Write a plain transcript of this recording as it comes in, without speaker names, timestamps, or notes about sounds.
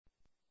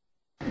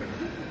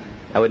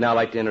I would now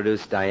like to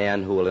introduce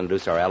Diane, who will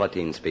introduce our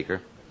Alateen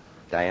speaker.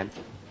 Diane?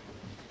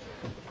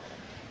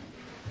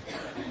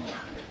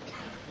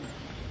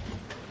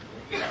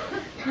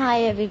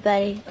 Hi,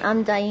 everybody.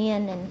 I'm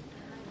Diane, and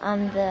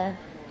I'm the...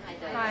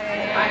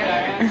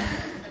 Hi.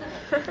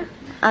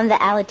 I'm the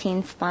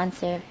Alateen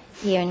sponsor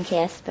here in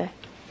Casper.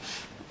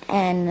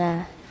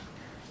 And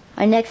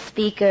our next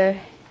speaker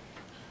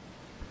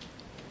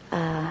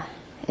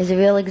is a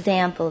real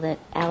example that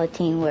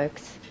Alateen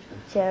works.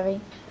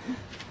 Jerry?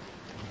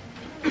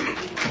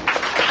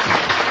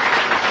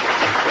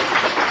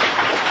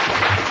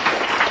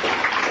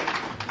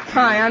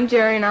 Hi, I'm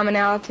Jerry, and I'm an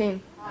Alateen.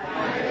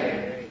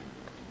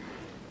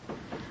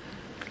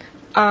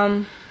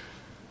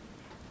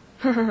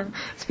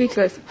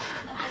 Speechless.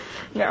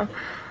 No.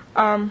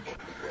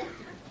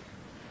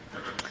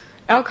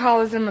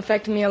 Alcoholism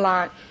affected me a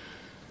lot.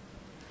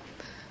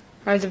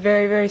 I was a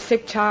very, very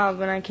sick child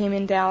when I came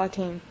into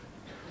Alateen.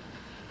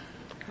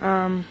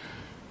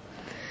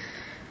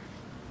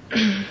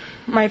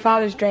 My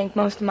father's drank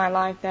most of my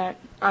life that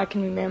I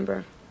can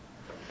remember.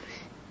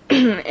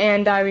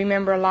 And I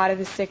remember a lot of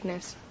the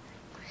sickness.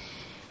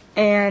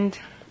 And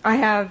I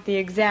have the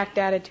exact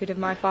attitude of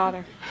my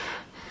father.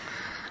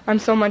 I'm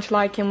so much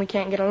like him we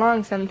can't get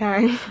along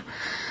sometimes.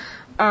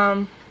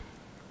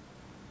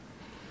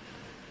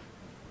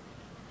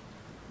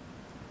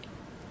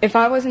 If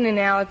I wasn't in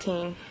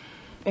Alateen,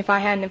 if I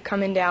hadn't have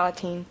come into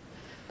Alateen,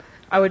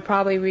 I would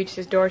probably reach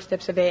the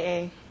doorsteps of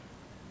AA.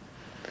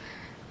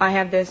 I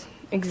have this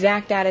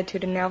exact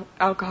attitude of an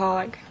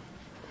alcoholic.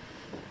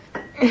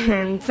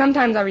 And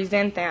sometimes I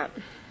resent that.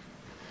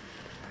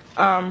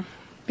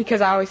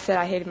 Because I always said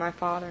I hated my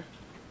father,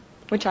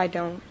 which I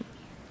don't.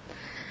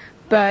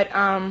 But,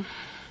 gotta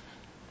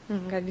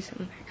do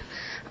something.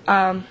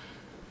 I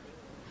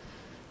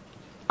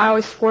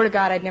always swore to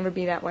God I'd never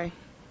be that way.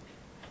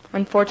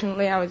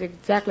 Unfortunately, I was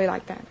exactly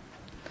like that.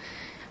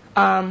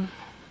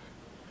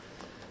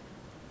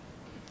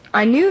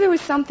 I knew there was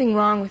something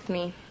wrong with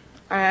me.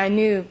 I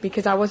knew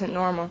because I wasn't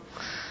normal.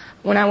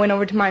 When I went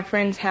over to my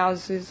friends'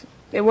 houses,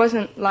 it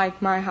wasn't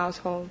like my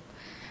household.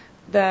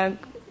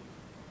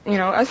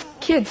 Us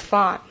kids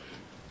fought.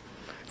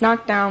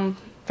 Knocked down,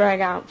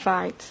 drag out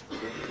fights.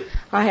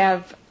 I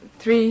have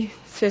 3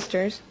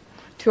 sisters,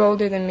 2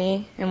 older than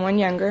me and 1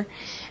 younger,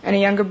 and a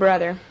younger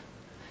brother.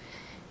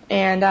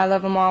 And I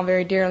love them all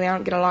very dearly. I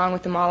don't get along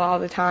with them all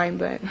the time,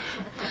 but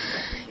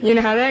you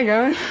know how that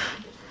goes.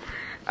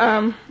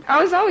 I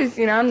was always,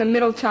 I'm the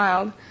middle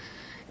child.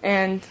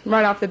 And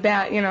right off the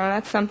bat,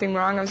 that's something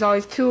wrong. I was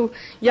always too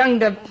young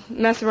to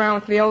mess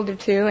around with the older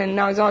 2, and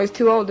I was always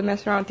too old to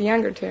mess around with the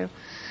younger 2.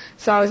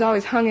 So I was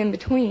always hung in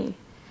between.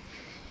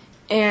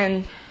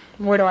 And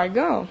where do I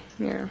go?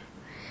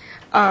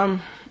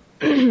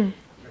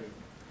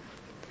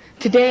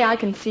 Today I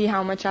can see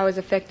how much I was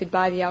affected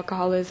by the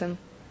alcoholism.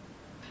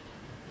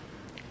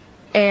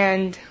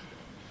 And,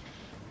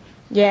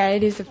 yeah,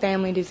 it is a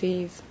family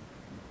disease.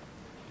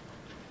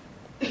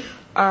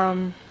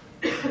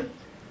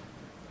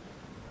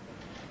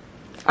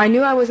 I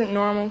knew I wasn't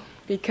normal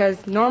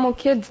because normal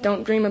kids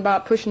don't dream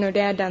about pushing their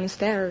dad down the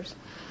stairs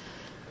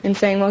and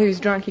saying, well, he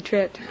was drunk, he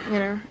tripped,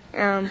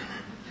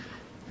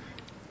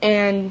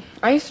 And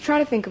I used to try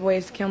to think of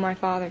ways to kill my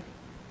father.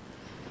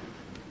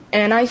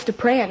 And I used to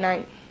pray at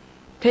night,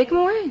 take him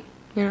away,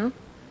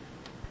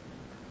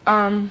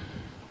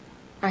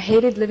 I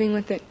hated living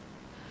with it.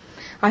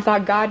 I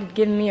thought God had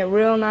given me a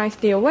real nice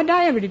deal. What did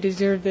I ever do to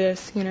deserve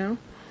this, He's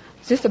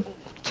just a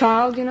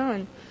child,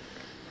 and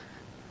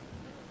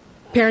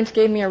parents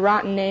gave me a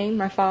rotten name,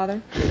 my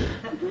father.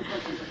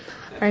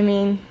 I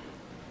mean,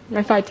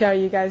 if I tell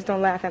you guys,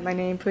 don't laugh at my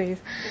name, please.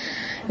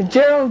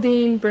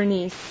 Geraldine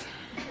Bernice.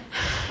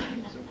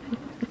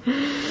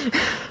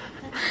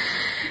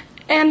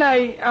 And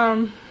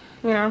I,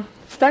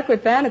 stuck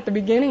with that at the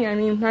beginning. I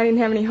mean, I didn't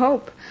have any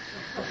hope.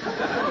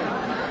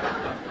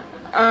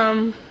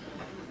 No,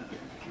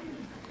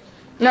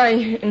 I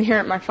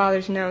inherit my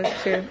father's nose,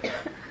 too.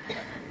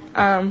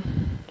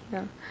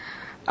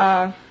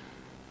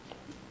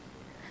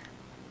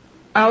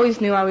 I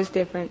always knew I was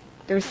different.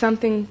 There was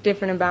something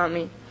different about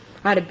me.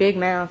 I had a big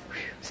mouth.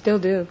 Still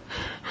do.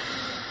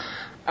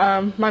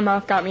 My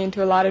mouth got me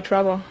into a lot of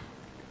trouble.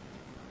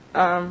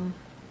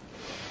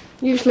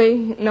 Usually,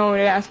 no one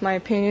would ask my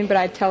opinion, but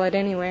I'd tell it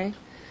anyway.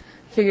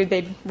 Figured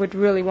they would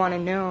really want to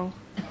know.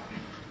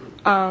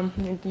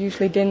 It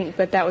usually didn't,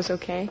 but that was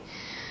okay.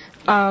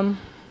 Got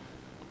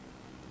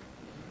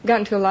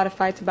into a lot of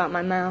fights about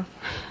my mouth.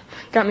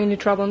 Got me into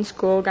trouble in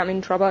school, got me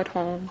into trouble at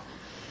home.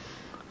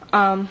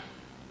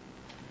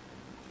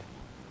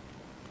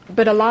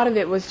 But a lot of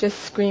it was just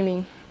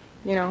screaming,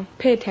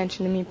 pay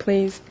attention to me,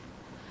 please.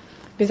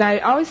 Because I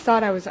always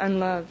thought I was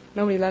unloved.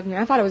 Nobody loved me.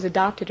 I thought I was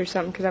adopted or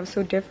something because I was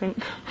so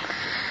different.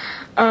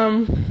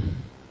 I'm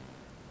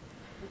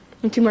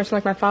too much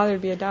like my father to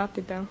be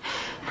adopted, though.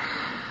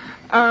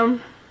 I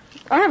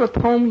have a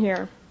poem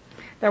here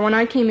that when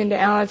I came into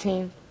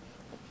Alateen,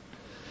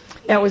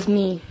 that was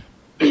me.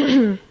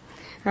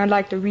 I'd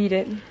like to read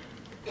it.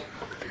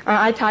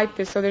 I typed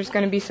this, so there's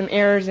going to be some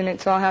errors in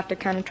it, so I'll have to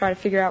kind of try to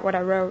figure out what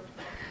I wrote.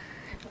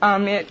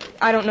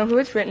 I don't know who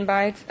it's written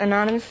by. It's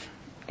anonymous,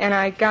 and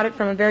I got it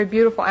from a very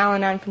beautiful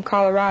Al-Anon from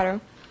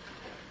Colorado.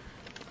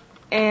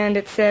 And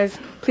it says,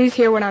 "Please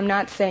hear what I'm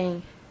not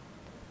saying.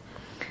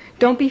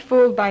 Don't be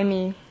fooled by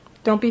me.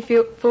 Don't be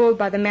fooled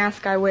by the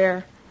mask I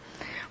wear.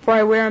 For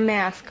I wear a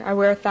mask. I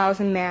wear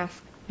 1,000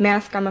 masks.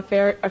 Mask I'm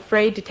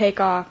afraid to take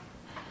off.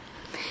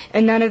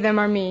 And none of them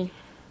are me.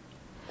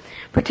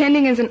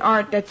 Pretending is an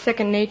art that's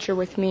second nature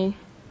with me.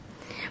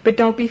 But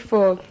don't be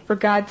fooled. For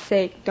God's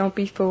sake, don't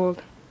be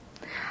fooled.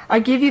 I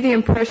give you the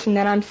impression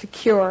that I'm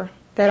secure,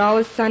 that all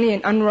is sunny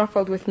and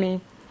unruffled with me.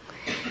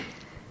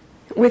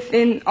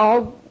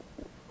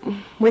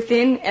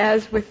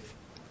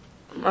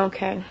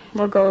 Okay,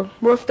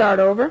 we'll start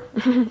over.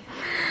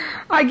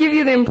 I give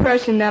you the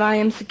impression that I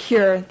am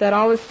secure, that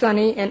all is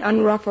sunny and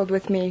unruffled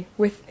with me,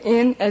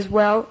 within as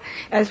well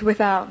as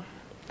without.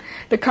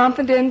 The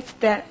confidence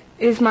that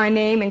is my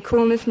name and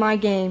coolness my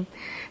game,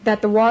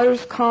 that the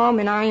water's calm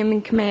and I am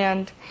in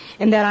command,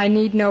 and that I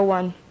need no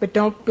one, but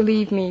don't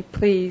believe me,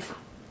 please.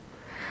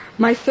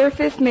 My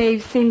surface may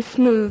seem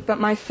smooth, but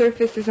my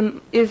surface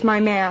is my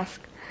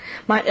mask,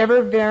 my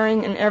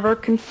ever-varying and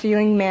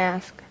ever-concealing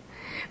mask.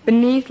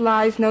 Beneath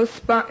lies no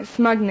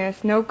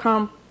smugness, no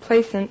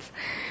complacence.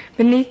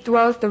 Beneath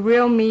dwells the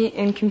real me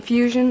in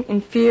confusion,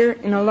 in fear,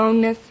 in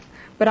aloneness,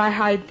 but I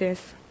hide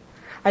this.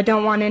 I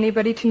don't want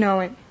anybody to know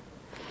it.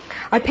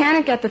 I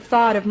panic at the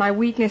thought of my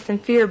weakness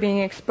and fear being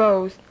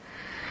exposed.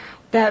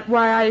 That's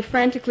why I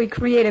frantically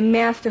create a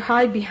mask to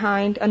hide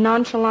behind, a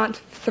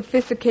nonchalant,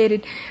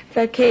 sophisticated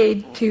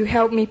facade to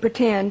help me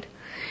pretend,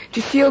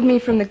 to shield me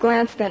from the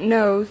glance that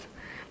knows.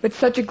 But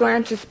such a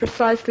glance is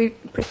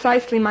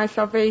precisely my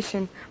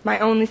salvation, my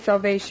only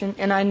salvation,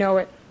 and I know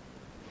it.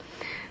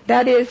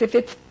 That is, if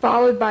it's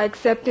followed by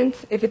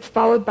acceptance, if it's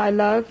followed by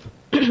love,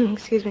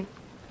 excuse me.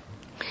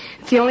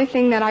 It's the only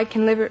thing that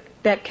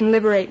can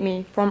liberate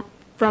me from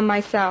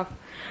myself,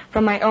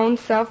 from my own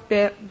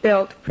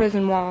self-built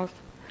prison walls,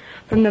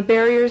 from the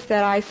barriers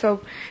that I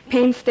so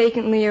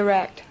painstakingly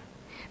erect.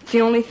 It's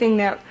the only thing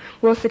that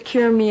will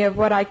secure me of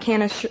what I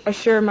can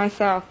assure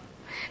myself,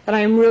 that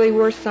I am really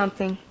worth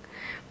something.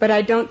 But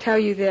I don't tell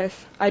you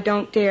this. I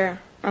don't dare.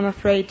 I'm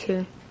afraid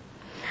to.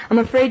 I'm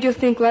afraid you'll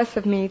think less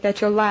of me, that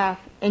you'll laugh,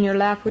 and your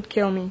laugh would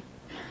kill me.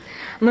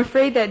 I'm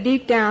afraid that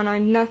deep down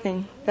I'm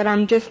nothing, that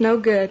I'm just no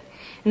good,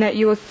 and that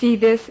you will see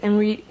this and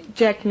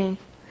reject me.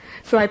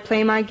 So I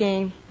play my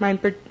game, my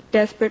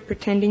desperate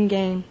pretending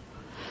game,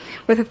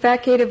 with a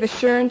facade of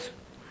assurance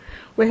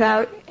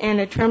without and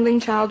a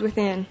trembling child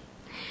within.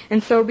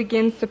 And so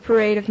begins the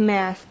parade of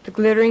masks, the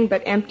glittering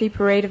but empty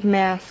parade of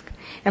masks,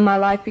 and my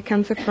life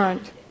becomes a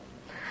front.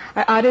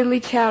 I audibly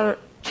chatter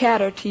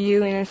to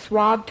you in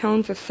suave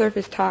tones of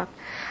surface talk.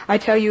 I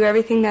tell you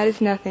everything that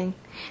is nothing,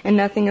 and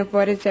nothing of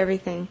what is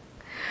everything,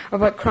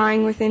 of what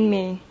crying within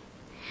me.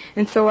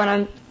 And so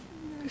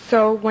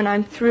when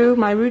I'm through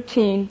my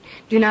routine,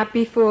 do not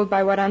be fooled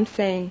by what I'm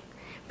saying.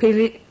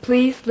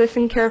 Please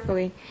listen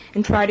carefully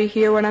and try to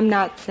hear what I'm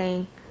not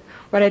saying,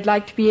 what I'd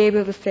like to be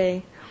able to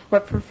say,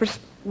 what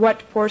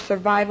for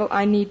survival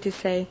I need to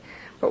say,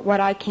 but what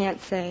I can't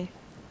say.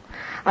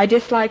 I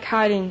dislike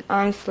hiding,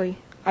 honestly.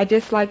 I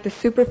dislike the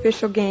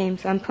superficial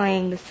games I'm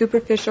playing, the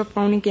superficial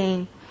phony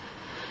game.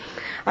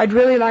 I'd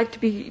really like to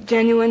be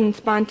genuine and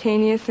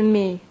spontaneous and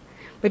me,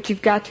 but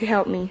you've got to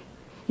help me.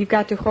 You've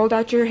got to hold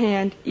out your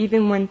hand,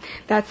 even when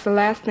that's the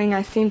last thing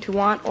I seem to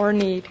want or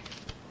need.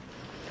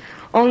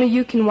 Only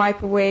you can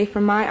wipe away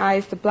from my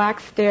eyes the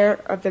black stare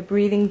of the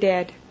breathing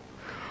dead.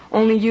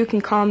 Only you can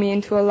call me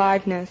into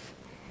aliveness.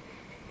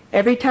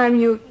 Every time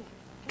you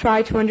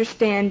try to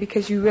understand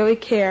because you really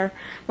care,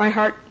 my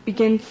heart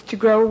begins to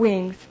grow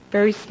wings,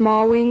 very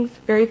small wings,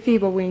 very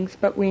feeble wings,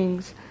 but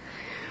wings.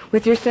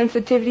 With your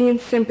sensitivity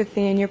and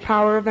sympathy and your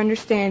power of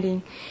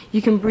understanding,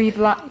 you can breathe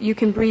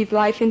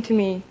life into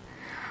me.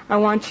 I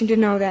want you to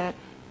know that.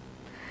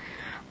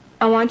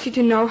 I want you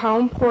to know how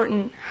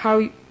important,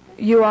 how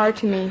you are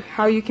to me,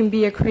 how you can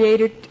be a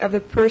creator of the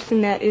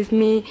person that is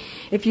me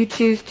if you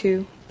choose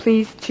to.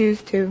 Please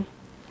choose to.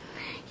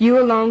 You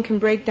alone can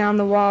break down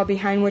the wall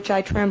behind which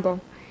I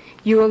tremble.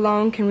 You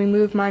alone can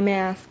remove my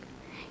mask.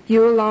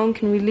 You alone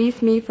can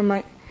release me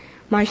from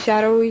my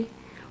shadowy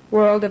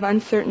world of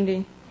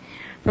uncertainty,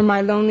 from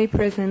my lonely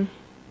prison.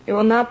 It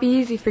will not be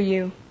easy for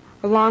you.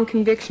 A long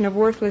conviction of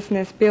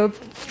worthlessness builds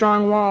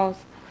strong walls.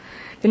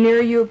 The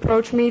nearer you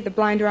approach me, the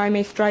blinder I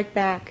may strike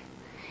back.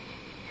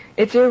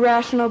 It's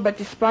irrational, but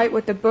despite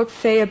what the books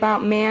say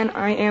about man,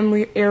 I am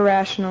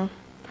irrational.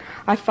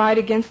 I fight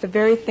against the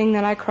very thing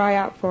that I cry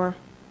out for.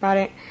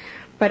 But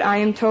I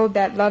am told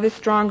that love is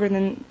stronger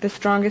than the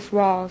strongest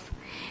walls,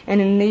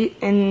 and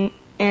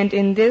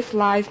in this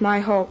lies my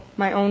hope,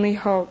 my only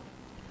hope.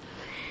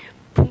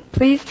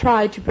 Please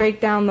try to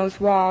break down those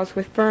walls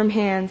with firm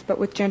hands, but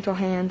with gentle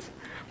hands,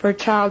 for a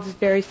child is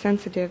very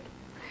sensitive.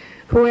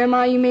 Who am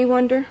I, you may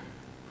wonder?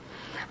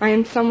 I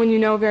am someone you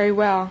know very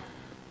well,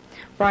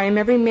 for I am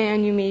every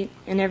man you meet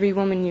and every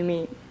woman you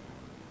meet.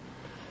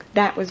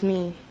 That was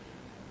me.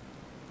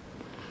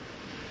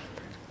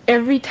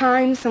 Every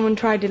time someone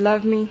tried to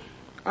love me,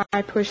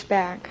 I pushed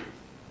back.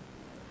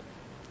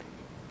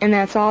 And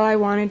that's all I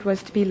wanted,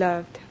 was to be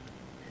loved.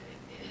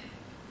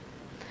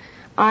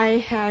 I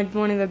had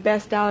one of the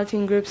best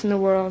Alateen groups in the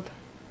world.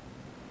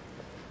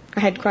 I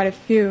had quite a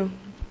few.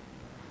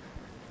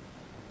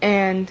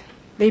 And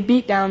they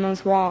beat down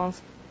those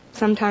walls,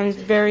 sometimes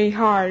very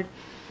hard.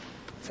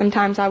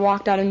 Sometimes I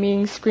walked out of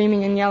meetings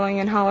screaming and yelling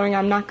and hollering,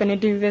 I'm not going to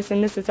do this,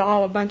 and this is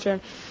all a bunch of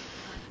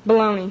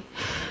baloney.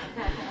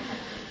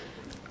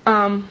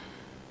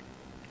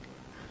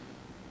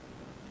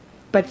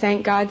 But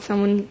thank God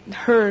someone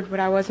heard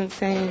what I wasn't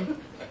saying.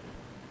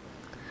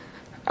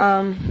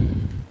 I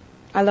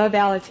love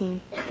Alateen.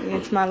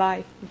 It's my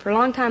life. For a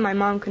long time, my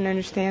mom couldn't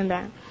understand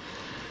that.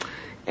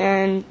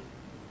 And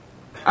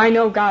I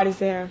know God is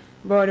there.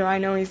 Boy, do I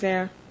know He's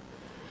there.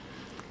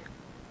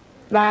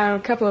 A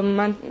couple of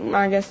months,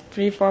 I guess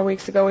 3-4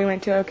 weeks ago, we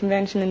went to a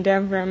convention in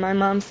Denver, and my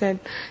mom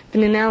said,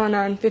 been in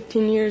Al-Anon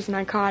 15 years, and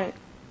I caught it.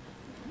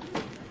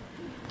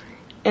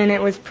 And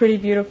it was pretty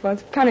beautiful.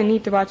 It's kind of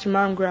neat to watch your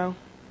mom grow.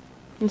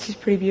 And she's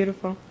pretty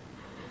beautiful.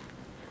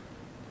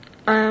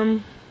 I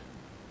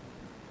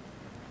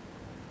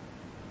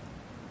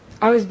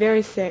was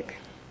very sick.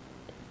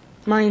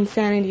 My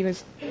insanity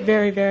was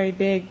very, very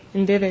big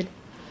and vivid.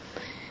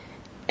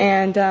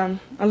 And a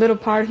little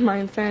part of my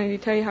insanity,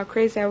 to tell you how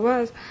crazy I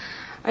was,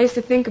 I used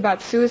to think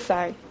about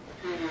suicide.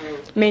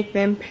 Make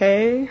them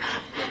pay.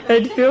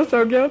 I'd feel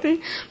so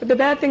guilty. But the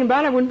bad thing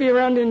about it, I wouldn't be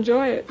around to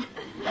enjoy it.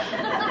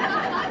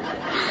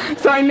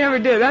 So I never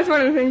did. That's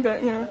one of the things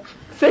that,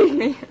 saved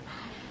me.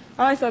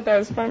 I always thought that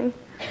was funny.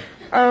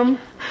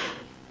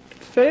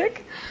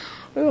 Sick?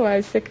 Ooh, I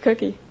was sick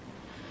cookie.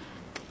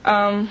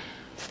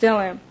 Still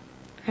am.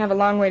 I have a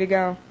long way to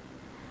go.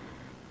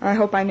 I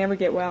hope I never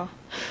get well.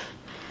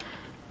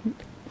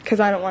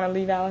 Because I don't want to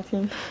leave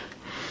Alateen.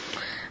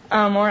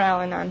 Or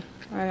Al-Anon.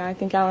 I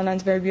think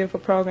Al-Anon's a very beautiful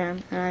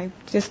program. And I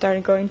just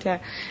started going to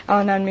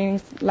Al-Anon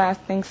meetings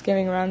last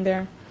Thanksgiving around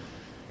there.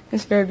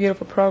 It's a very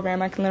beautiful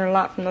program. I can learn a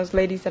lot from those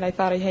ladies that I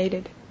thought I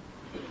hated.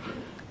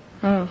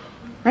 Oh,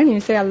 I didn't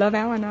even say I love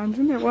Al-Anon,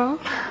 isn't it? Well,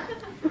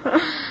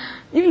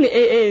 even the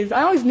AAs.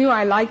 I always knew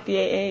I liked the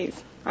AAs.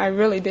 I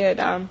really did.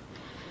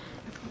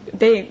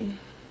 They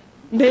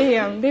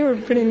were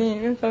pretty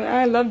neat.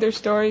 I loved their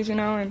stories,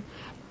 and I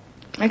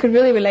could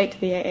really relate to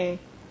the AA.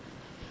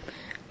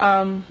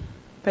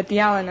 But the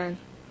Al-Anon,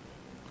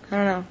 I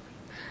don't know.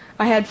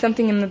 I had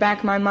something in the back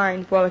of my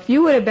mind. Well, if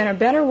you would have been a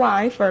better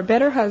wife or a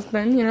better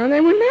husband, they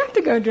wouldn't have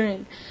to go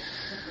drink.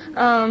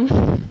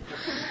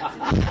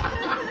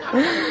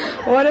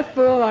 What a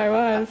fool I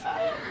was.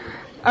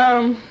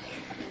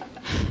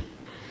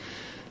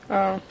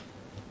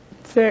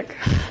 Sick.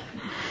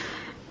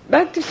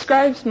 That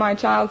describes my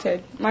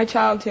childhood. I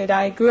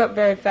grew up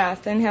very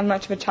fast. I didn't have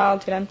much of a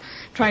childhood. I'm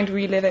trying to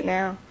relive it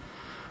now.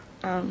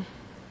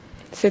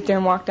 Sit there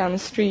and walk down the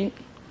street,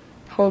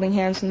 holding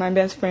hands with my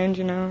best friend,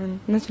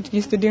 and that's what you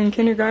used to do in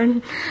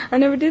kindergarten. I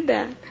never did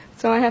that,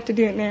 so I have to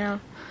do it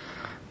now.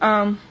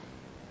 I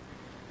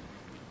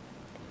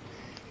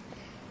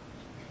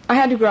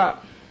had to grow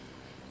up.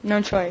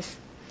 No choice.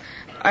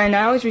 And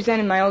I always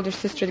resented my older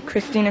sister,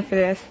 Christina, for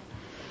this,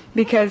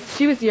 because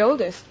she was the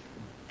oldest.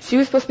 She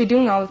was supposed to be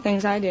doing all the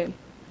things I did.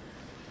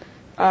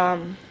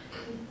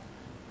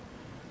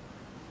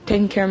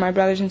 Taking care of my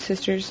brothers and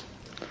sisters.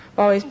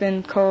 Always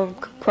been,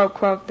 quote,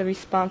 quote, the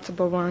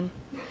responsible one.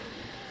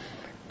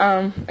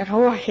 And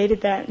I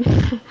hated that.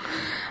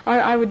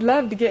 I would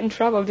love to get in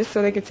trouble just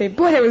so they could say,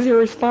 boy, that was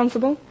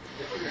irresponsible.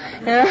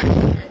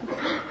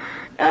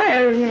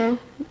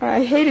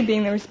 I hated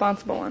being the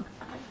responsible one.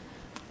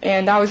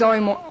 And I was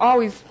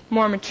always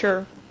more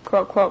mature,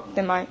 quote, quote,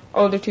 than my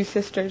older two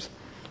sisters.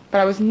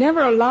 But I was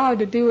never allowed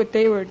to do what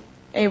they were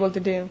able to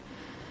do.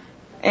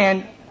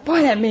 And,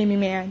 boy, that made me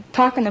mad.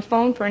 Talking on the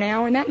phone for an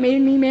hour, and that made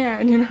me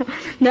mad,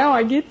 Now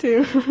I get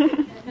to.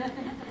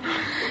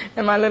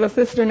 And my little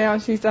sister now,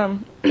 she's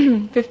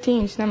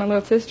 15. She's not my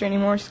little sister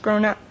anymore. She's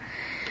grown up.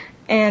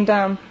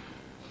 And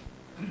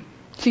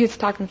she gets to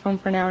talk on the phone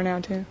for an hour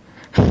now, too.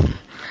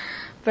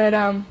 But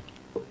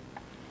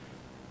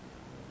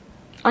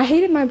I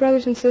hated my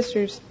brothers and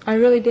sisters. I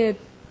really did.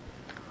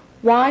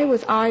 Why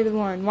was I the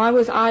one? Why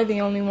was I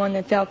the only one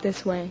that felt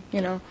this way?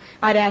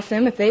 I'd ask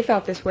them if they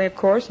felt this way, of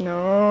course.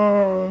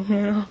 No,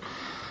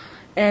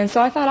 And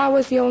so I thought I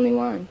was the only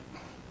one.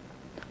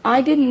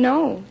 I didn't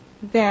know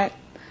that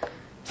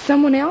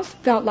someone else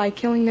felt like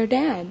killing their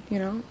dad,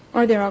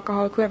 or their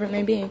alcoholic, whoever it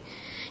may be.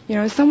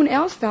 Someone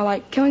else felt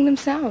like killing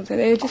themselves.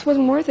 It just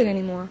wasn't worth it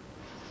anymore.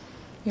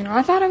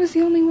 I thought I was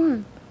the only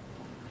one.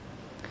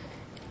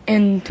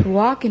 And to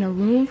walk in a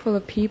room full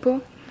of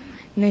people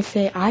and they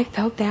say, I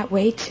felt that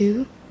way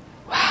too.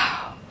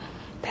 Wow,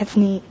 that's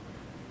neat.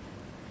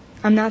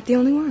 I'm not the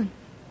only one.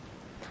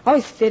 I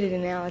always fitted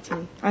in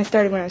Alateen. I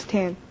started when I was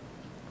 10.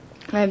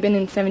 I've been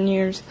in 7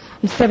 years.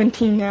 I'm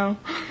 17 now.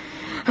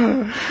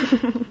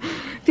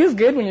 Feels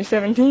good when you're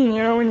 17,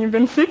 when you've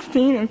been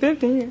 16 and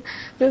 15.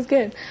 Feels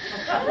good.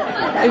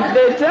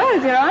 It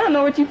does, I don't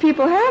know what you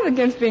people have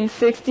against being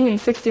 60 and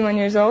 61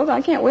 years old.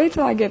 I can't wait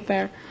till I get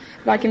there.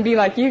 if I can be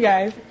like you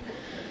guys.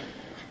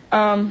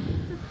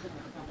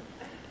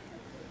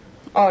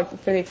 Oh,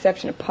 for the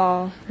exception of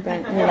Paul, but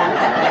you know.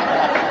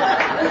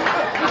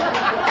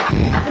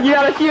 You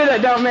got a few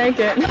that don't make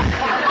it.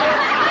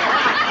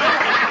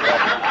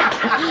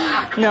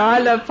 No, I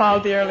love Paul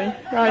dearly.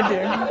 I do.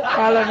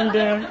 I love him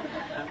dearly.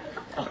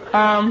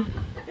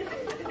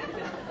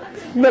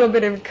 Little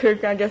bit of a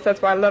kook, I guess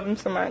that's why I love him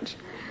so much.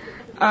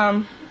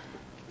 Now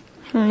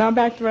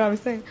back to what I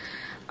was saying.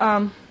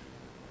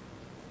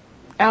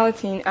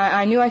 Alateen,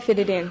 I knew I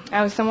fitted in.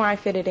 I was somewhere I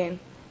fitted in.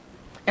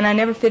 And I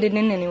never fitted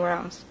in anywhere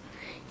else.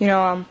 You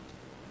know,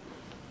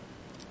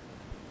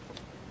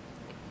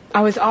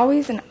 I was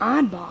always an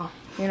oddball,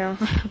 you know.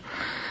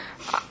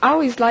 I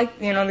always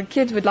liked, you know, the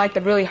kids would like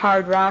the really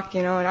hard rock,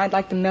 you know, and I'd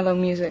like the mellow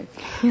music,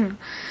 you know.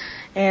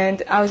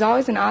 And I was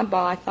always an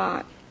oddball, I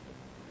thought.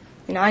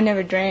 You know, I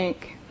never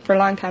drank. For a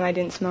long time I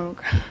didn't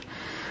smoke.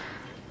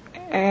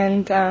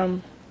 And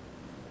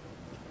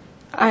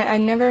I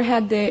never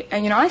had the,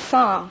 and you know, I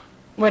saw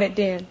what it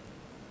did.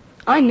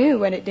 I knew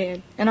what it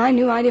did, and I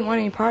knew I didn't want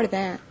any part of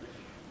that.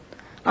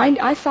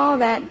 I saw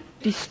that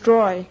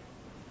destroy,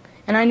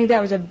 and I knew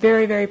that was a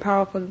very, very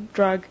powerful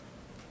drug,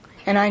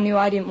 and I knew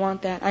I didn't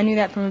want that. I knew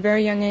that from a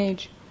very young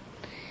age.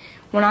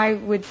 When I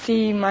would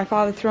see my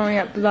father throwing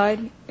up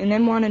blood and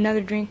then want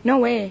another drink, no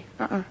way,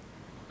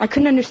 I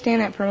couldn't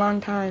understand that for a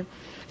long time.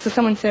 So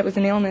someone said it was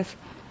an illness.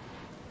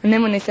 And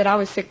then when they said I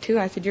was sick too,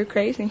 I said, you're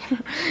crazy.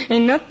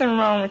 Ain't nothing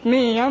wrong with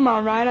me. I'm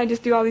all right. I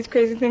just do all these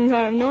crazy things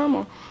out of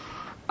normal.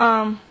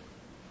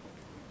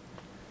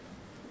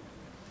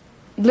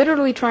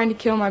 Literally trying to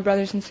kill my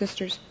brothers and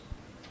sisters.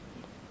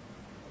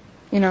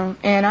 You know,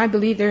 and I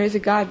believe there is a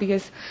God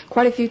because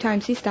quite a few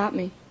times he stopped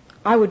me.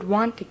 I would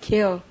want to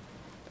kill,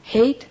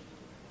 hate,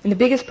 and the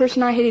biggest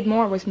person I hated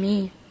more was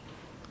me.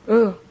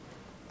 Ugh.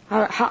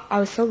 I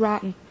was so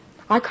rotten.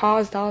 I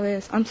caused all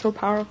this. I'm so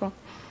powerful.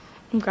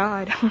 I'm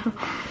God.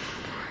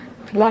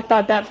 Well, I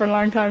thought that for a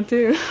long time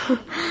too.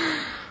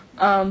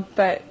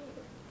 But,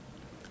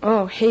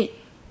 hate.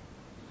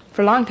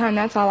 For a long time,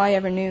 that's all I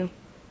ever knew.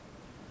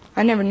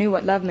 I never knew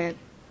what love meant.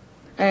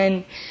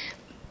 And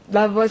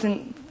love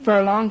wasn't, for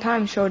a long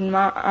time, showed in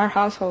our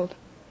household.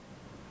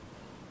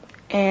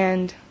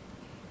 And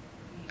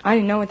I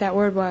didn't know what that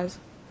word was.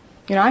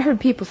 You know, I heard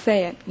people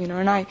say it, you know,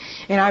 and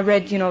I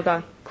read, you know,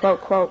 the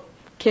quote,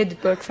 kids'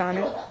 books on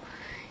it.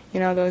 You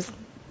know, those,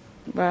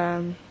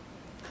 I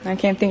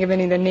can't think of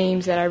any of the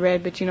names that I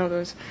read, but you know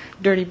those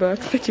dirty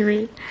books that you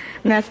read.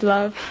 And that's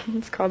love.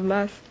 It's called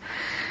lust.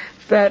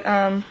 But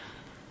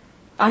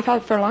I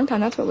thought for a long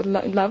time that's what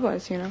love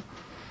was, you know.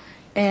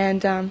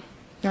 And I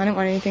didn't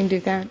want anything to do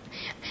with that.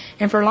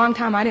 And for a long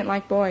time I didn't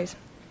like boys.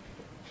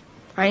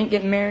 I ain't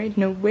getting married.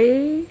 No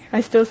way.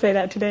 I still say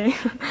that today.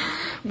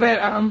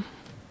 But I'm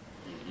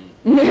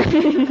going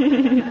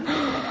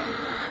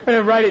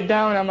to write it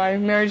down on my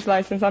marriage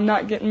license. I'm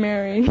not getting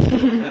married.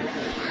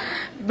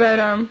 But,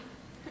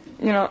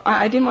 you know,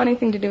 I didn't want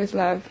anything to do with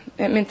love.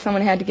 It meant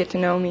someone had to get to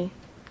know me.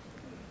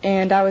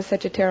 And I was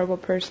such a terrible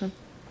person.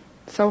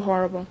 So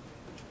horrible.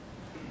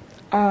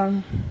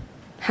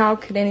 How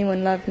could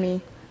anyone love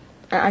me?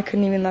 I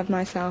couldn't even love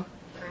myself.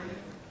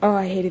 Oh,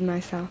 I hated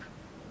myself.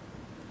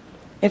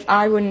 If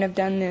I wouldn't have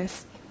done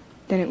this,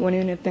 then it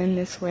wouldn't have been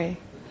this way.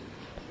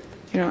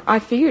 You know, I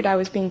figured I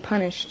was being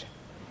punished.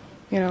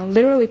 You know,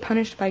 literally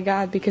punished by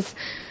God because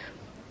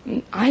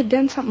I had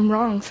done something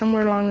wrong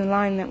somewhere along the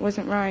line that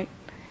wasn't right.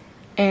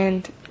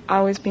 And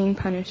I was being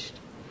punished.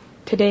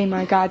 Today,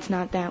 my God's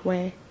not that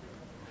way.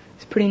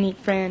 He's a pretty neat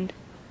friend.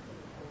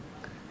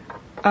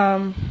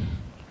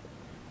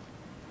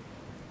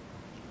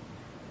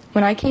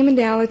 When I came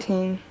into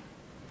Alateen,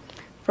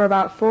 for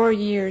about 4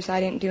 years,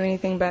 I didn't do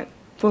anything but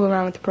fool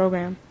around with the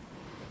program.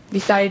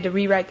 Decided to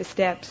rewrite the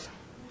steps.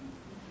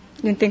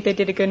 Didn't think they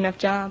did a good enough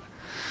job.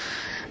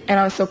 And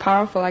I was so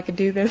powerful I could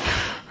do this.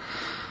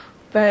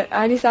 But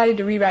I decided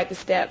to rewrite the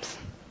steps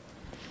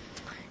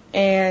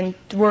and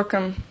to work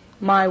them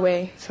my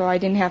way so I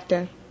didn't have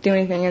to do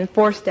anything. And the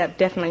 4th step,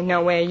 definitely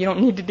no way. You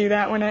don't need to do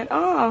that one at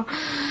all.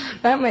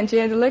 That meant you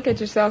had to look at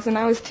yourselves, and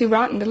I was too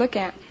rotten to look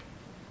at.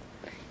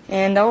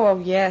 And oh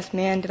yes,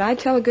 man, did I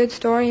tell a good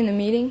story in the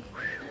meeting?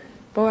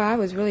 Boy, I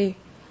was really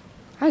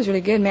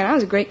good, man. I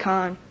was a great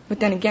con.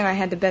 But then again, I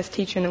had the best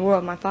teacher in the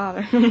world, my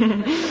father.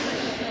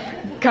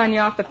 Con you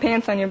off the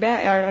pants on your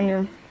back, or on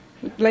your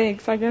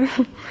legs, I guess.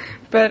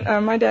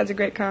 But my dad's a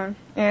great con,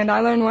 and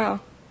I learned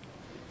well.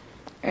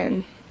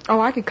 And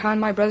I could con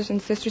my brothers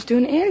and sisters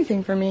doing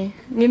anything for me.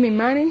 Give me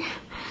money,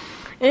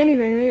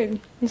 anything.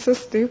 I'm so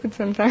stupid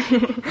sometimes.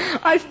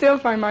 I still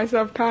find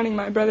myself conning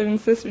my brothers and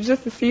sisters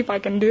just to see if I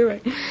can do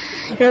it.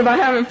 If I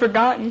haven't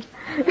forgotten.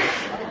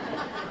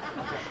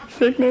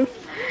 Sickness.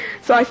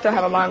 So I still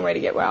have a long way to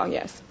get well,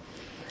 yes.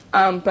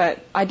 But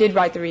I did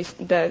write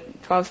the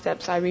 12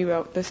 steps. I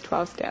rewrote those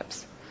 12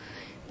 steps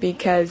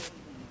because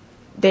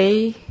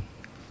they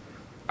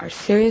are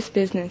serious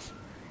business.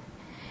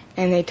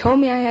 And they told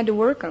me I had to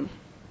work them.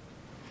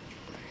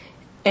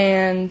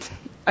 And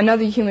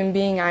another human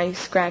being I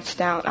scratched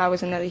out. I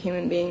was another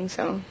human being,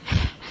 so,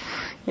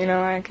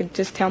 I could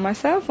just tell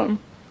myself them.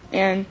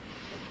 And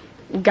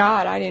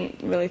God, I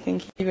didn't really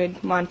think he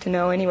would want to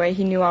know anyway.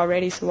 He knew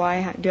already, so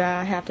why do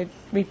I have to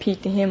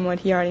repeat to him what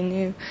he already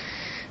knew?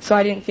 So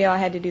I didn't feel I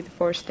had to do the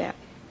fourth step.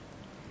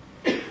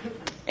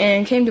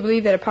 And came to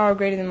believe that a power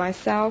greater than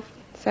myself,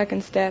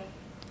 second step,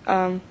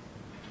 I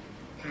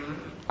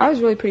was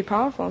really pretty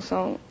powerful,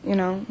 so,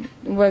 it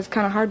was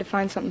kind of hard to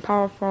find something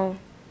powerful,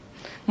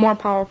 more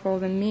powerful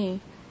than me.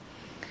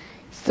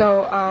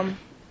 So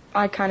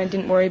I kind of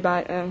didn't worry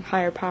about a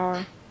higher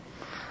power.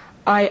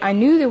 I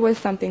knew there was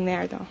something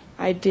there, though.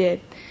 I did.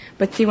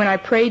 But see, when I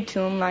prayed to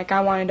him, like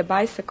I wanted a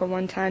bicycle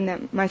one time,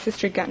 that my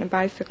sister had gotten a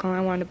bicycle, and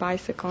I wanted a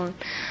bicycle, and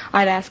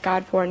I'd asked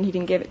God for it, and he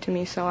didn't give it to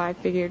me, so I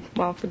figured,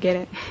 well, forget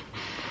it.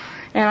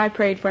 And I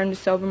prayed for him to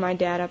sober my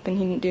dad up, and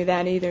he didn't do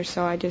that either,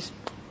 so I just,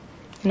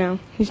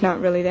 he's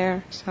not really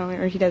there,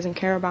 or he doesn't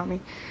care about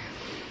me.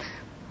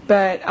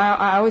 But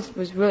I always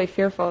was really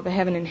fearful of a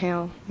heaven and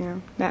hell,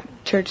 that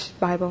church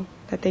Bible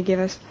that they give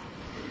us.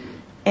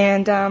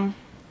 And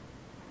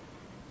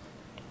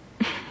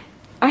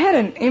I had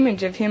an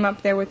image of him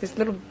up there with this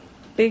little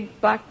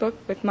big black book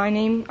with my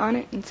name on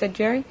it and said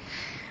Jerry.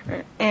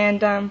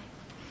 And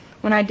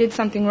when I did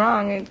something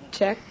wrong, I'd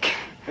check.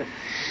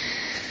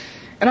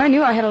 And I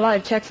knew I had a lot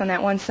of checks on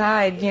that one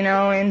side,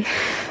 and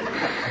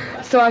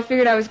so I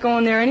figured I was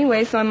going there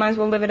anyway, so I might as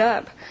well live it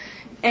up.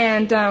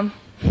 And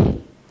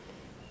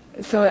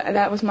so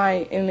that was my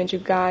image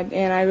of God,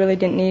 and I really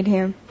didn't need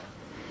him.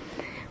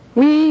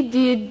 We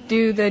did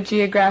do the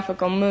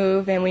geographical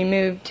move, and we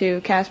moved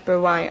to Casper,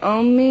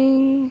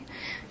 Wyoming,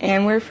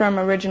 and we're from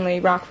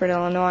originally Rockford,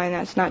 Illinois, and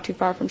that's not too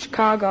far from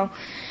Chicago.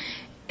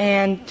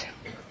 And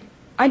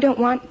I don't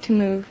want to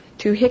move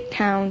to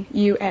Hicktown,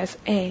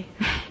 USA.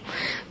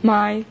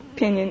 My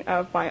opinion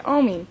of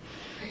Wyoming.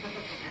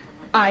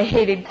 I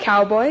hated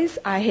cowboys.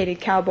 I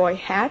hated cowboy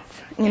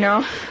hats,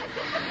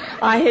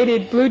 I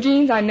hated blue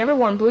jeans. I never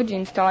worn blue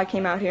jeans till I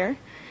came out here.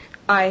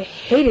 I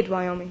hated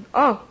Wyoming.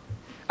 Oh,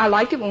 I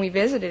liked it when we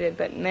visited it,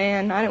 but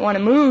man, I didn't want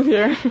to move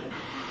here.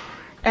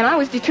 And I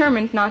was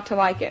determined not to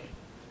like it.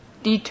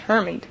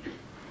 Determined.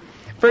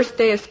 First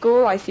day of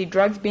school, I see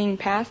drugs being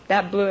passed.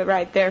 That blew it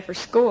right there for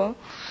school.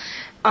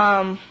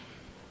 I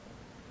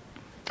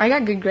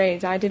got good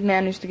grades. I did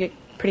manage to get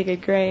pretty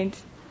good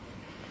grades.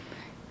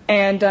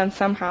 And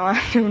somehow,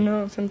 I don't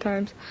know,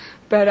 sometimes.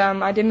 But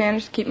I did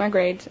manage to keep my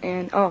grades,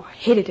 and,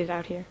 hated it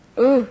out here.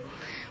 Ooh.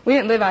 We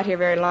didn't live out here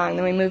very long.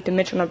 Then we moved to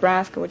Mitchell,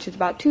 Nebraska, which is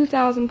about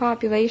 2,000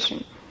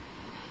 population.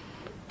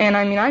 And,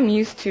 I'm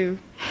used to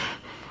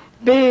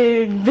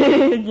big,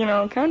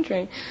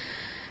 country.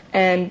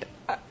 And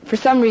for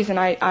some reason,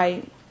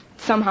 I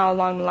somehow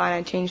along the line,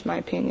 I changed my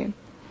opinion.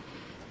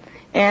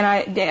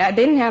 And they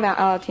didn't have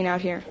Alateen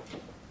out here.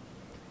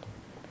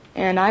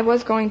 And I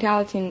was going to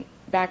Alateen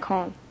back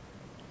home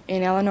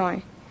in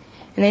Illinois.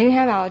 And they didn't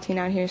have Alateen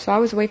out here, so I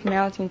was away from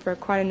Alateen for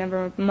quite a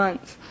number of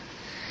months.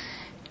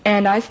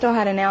 And I still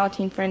had an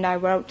Alateen friend I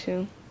wrote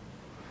to.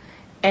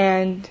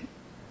 And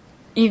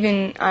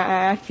even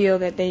I feel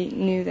that they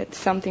knew that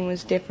something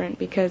was different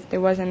because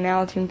there wasn't an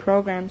Alateen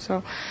program,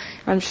 so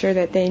I'm sure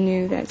that they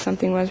knew that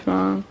something was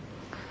wrong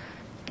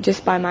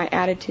just by my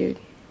attitude.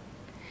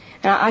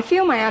 And I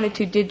feel my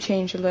attitude did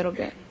change a little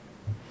bit.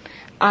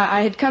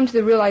 I had come to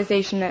the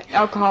realization that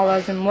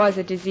alcoholism was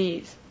a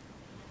disease.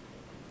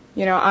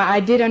 I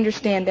did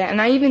understand that,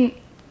 and I even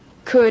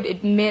could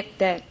admit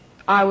that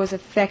I was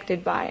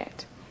affected by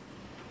it.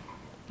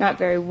 Not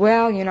very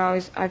well, I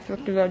was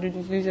affected by the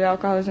disease of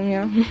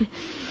alcoholism,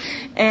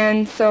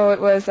 And so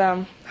it was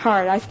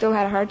hard. I still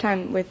had a hard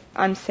time with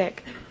I'm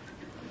sick.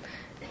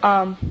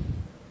 But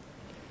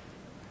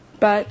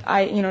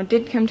I,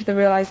 did come to the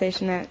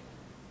realization that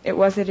it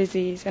was a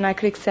disease, and I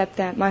could accept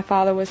that. My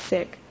father was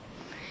sick.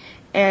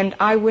 And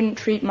I wouldn't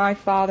treat my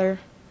father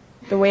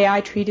the way I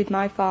treated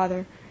my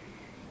father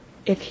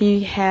if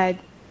he had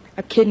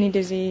a kidney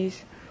disease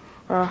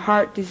or a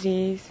heart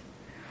disease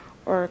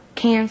or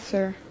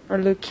cancer or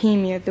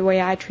leukemia the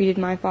way I treated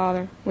my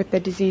father with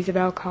the disease of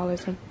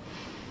alcoholism,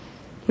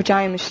 which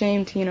I am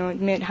ashamed to,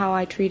 admit how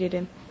I treated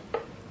him.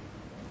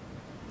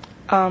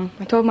 I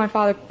told my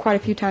father quite a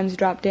few times to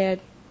drop dead,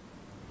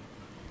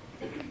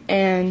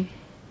 and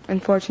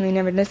unfortunately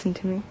never listened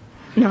to me.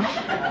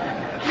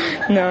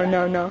 No,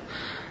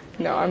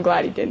 I'm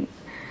glad he didn't.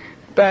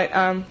 But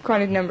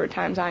quite a number of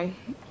times I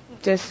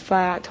just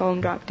flat out told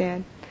him drop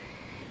dead.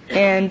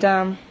 And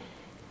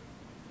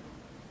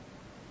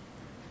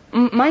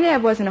my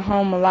dad wasn't at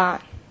home a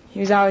lot. He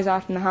was always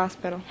off in the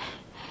hospital,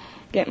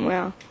 getting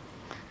well.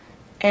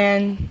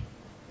 And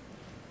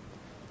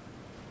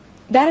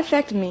that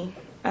affected me.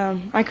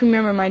 I can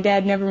remember my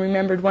dad never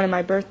remembered one of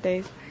my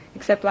birthdays,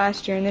 except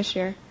last year and this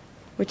year,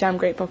 which I'm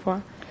grateful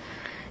for.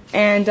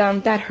 And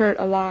that hurt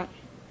a lot.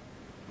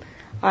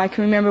 I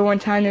can remember one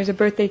time there was a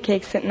birthday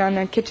cake sitting on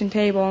the kitchen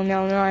table in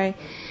Illinois,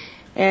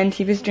 and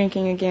he was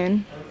drinking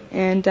again.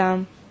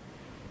 And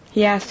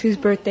he asked whose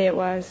birthday it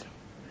was,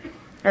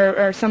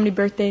 or somebody's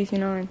birthdays,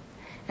 and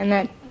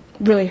that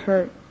really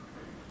hurt.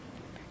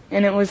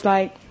 And it was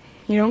like,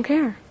 you don't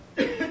care.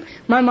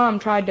 My mom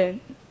tried to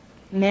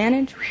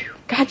manage.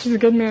 God, she's a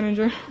good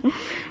manager.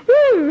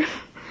 Woo!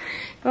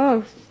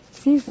 Oh,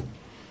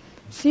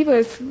 she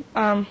was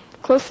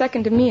close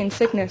second to me in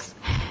sickness.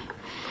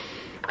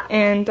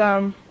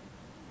 And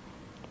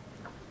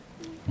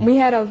we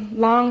had a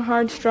long,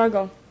 hard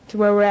struggle to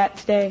where we're at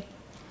today.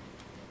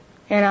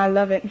 And I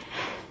love it.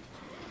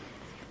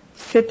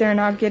 Sit there and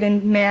I'll get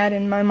mad,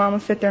 and my mom will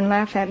sit there and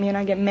laugh at me, and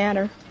I get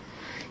madder.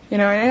 You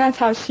know, and that's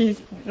how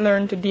she's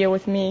learned to deal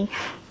with me.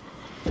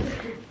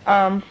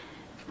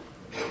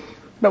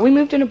 But we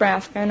moved to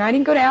Nebraska, and I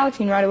didn't go to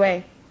Alateen right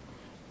away.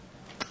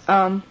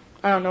 I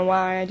don't know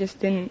why, I just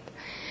didn't.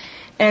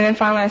 And then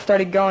finally I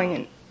started going,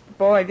 and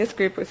boy, this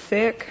group was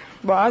sick.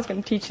 Well, I was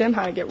going to teach them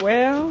how to get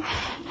well.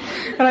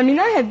 And I mean,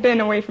 I had been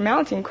away from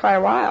Alateen quite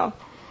a while.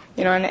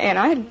 You know, and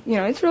I had, you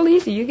know, it's real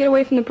easy. You get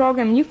away from the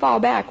program and you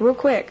fall back real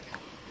quick.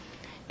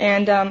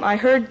 And I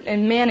heard a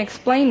man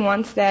explain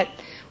once that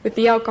with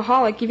the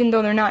alcoholic, even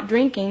though they're not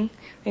drinking,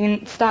 they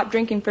can stop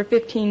drinking for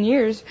 15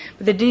 years,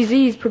 but the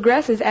disease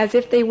progresses as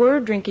if they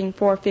were drinking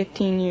for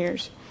 15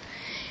 years.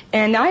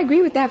 And I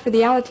agree with that for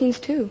the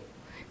Alateens too.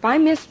 If I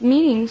missed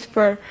meetings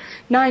for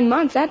 9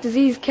 months, that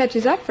disease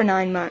catches up for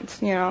 9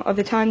 months, you know, of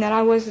the time that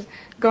I was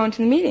going to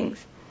the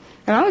meetings.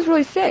 And I was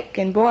really sick,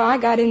 and boy, I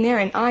got in there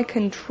and I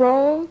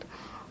controlled.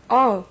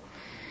 Oh,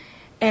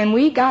 and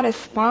we got a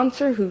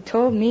sponsor who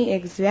told me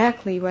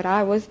exactly what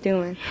I was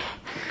doing.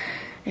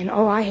 And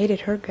oh, I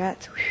hated her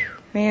guts. Whew.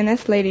 Man,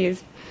 this lady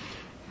is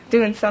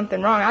doing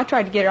something wrong. I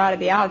tried to get her out of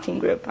the Alateen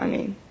group, I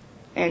mean,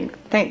 and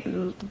thank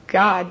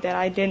God that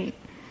I didn't.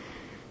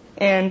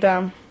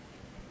 And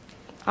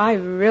I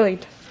really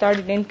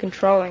started in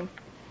controlling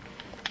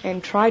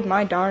and tried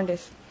my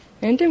darndest.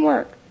 And it didn't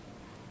work.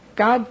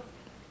 God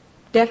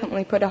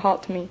definitely put a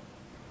halt to me.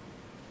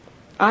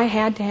 I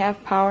had to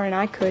have power, and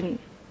I couldn't.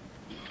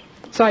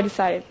 So I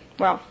decided,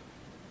 well,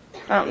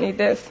 I don't need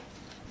this.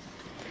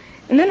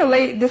 And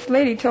then this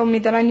lady told me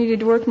that I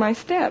needed to work my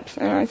steps.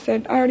 And I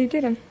said, I already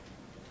did them.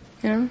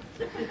 You know?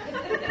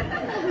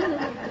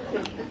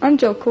 I'm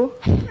Joe Cool.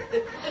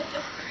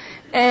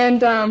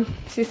 And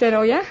she said,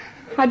 oh, yeah?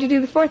 How'd you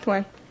do the fourth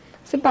one? I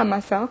said, by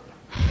myself.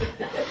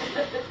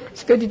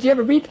 She said, did you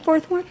ever read the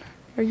fourth one?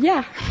 Or,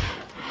 yeah.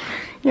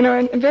 You know,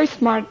 and a very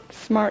smart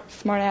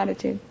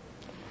attitude.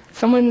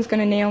 Someone was going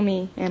to nail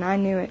me, and I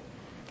knew it.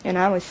 And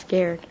I was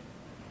scared.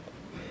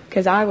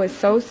 Because I was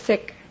so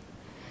sick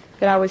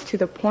that I was to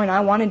the point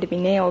I wanted to be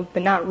nailed,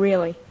 but not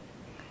really.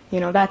 You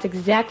know, that's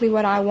exactly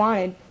what I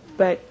wanted,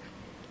 but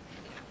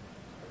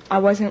I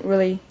wasn't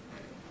really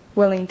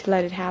willing to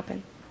let it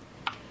happen.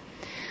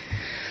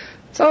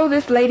 So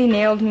this lady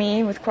nailed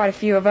me with quite a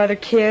few of other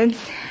kids,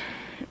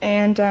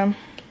 and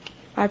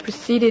I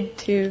proceeded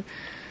to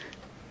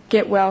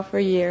get well for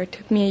a year. It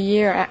took me a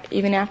year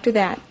even after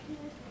that.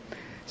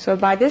 So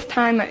by this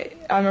time,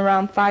 I'm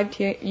around 5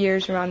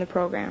 years around the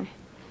program.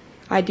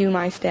 I do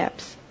my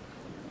steps.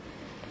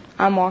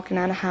 I'm walking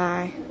on a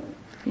high.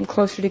 I'm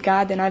closer to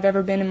God than I've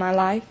ever been in my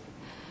life,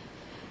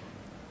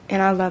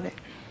 and I love it.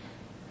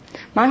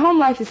 My home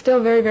life is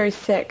still very, very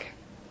sick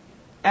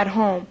at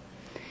home.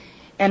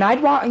 And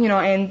I'd walk, you know,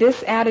 and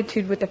this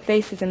attitude with the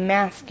faces and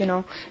masks, you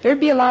know, there'd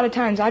be a lot of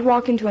times I'd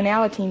walk into an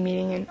Alateen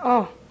meeting and,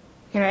 oh,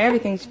 you know,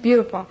 everything's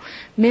beautiful.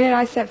 The minute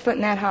I set foot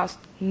in that house,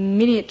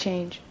 immediate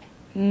change.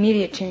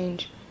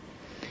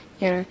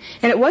 You know,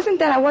 and it wasn't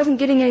that I wasn't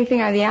getting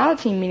anything out of the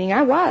Alateen meeting.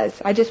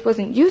 I just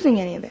wasn't using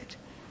any of it.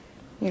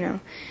 You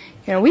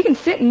know, we can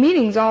sit in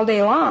meetings all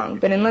day long,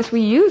 but unless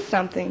we use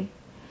something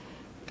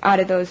out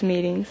of those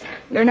meetings,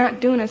 they're not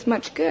doing us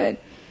much good.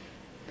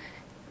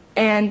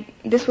 And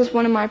this was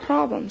one of my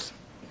problems.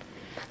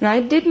 And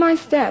I did my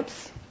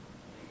steps,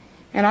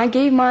 and I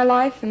gave my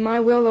life and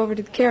my will over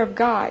to the care of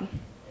God.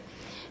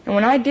 And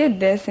when I did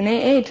this, an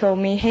AA told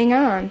me, hang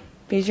on,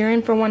 because you're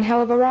in for one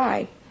hell of a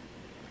ride.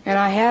 And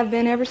I have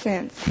been ever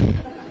since.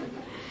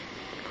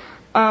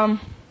 My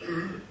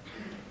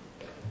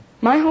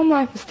home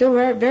life was still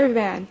very, very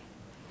bad.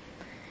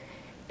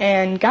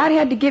 And God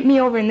had to get me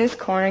over in this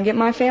corner and get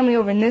my family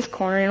over in this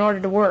corner in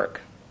order to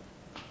work.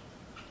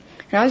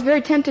 And I was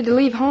very tempted to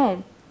leave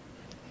home.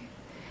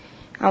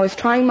 I was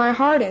trying my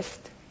hardest,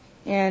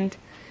 and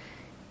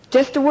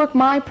just to work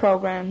my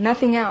program,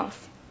 nothing else.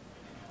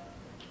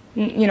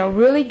 You know,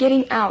 really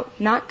getting out,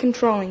 not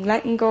controlling,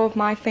 letting go of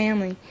my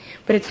family.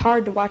 But it's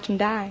hard to watch them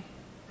die.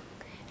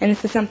 And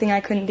this is something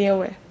I couldn't deal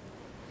with.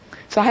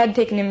 So I had to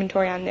take an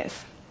inventory on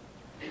this.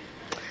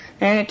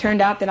 And it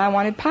turned out that I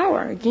wanted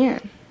power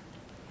again.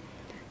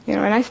 You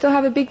know, and I still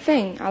have a big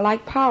thing. I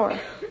like power.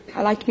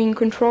 I like to be in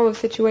control of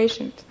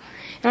situations.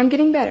 And I'm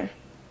getting better,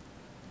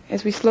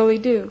 as we slowly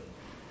do.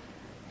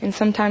 And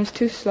sometimes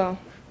too slow.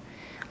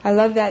 I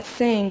love that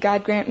saying,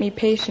 God grant me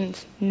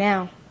patience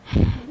now.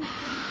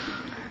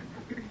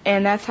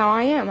 And that's how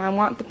I am. I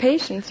want the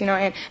patience, you know.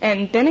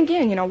 And then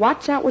again, you know,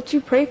 watch out what you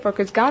pray for,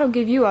 because God will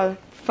give you a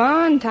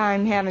fun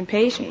time having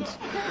patience.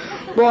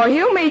 Boy,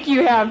 He'll make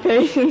you have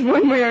patience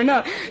one way or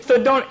another.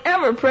 So don't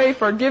ever pray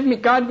for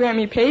God grant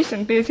me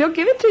patience, because He'll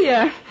give it to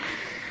you.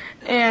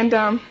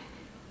 And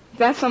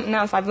that's something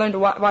else. I've learned to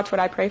watch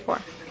what I pray for,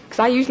 because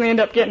I usually end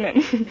up getting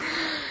it.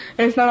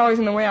 And it's not always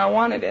in the way I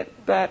wanted it,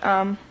 but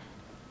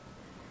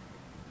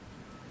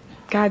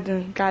God's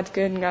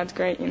good and God's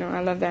great.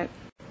 I love that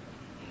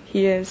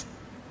He is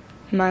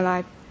in my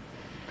life.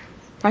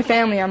 My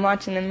family, I'm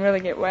watching them really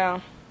get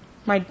well.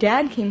 My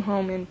dad came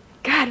home and,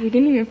 God, we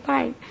didn't even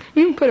fight.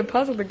 We didn't put a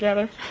puzzle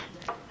together.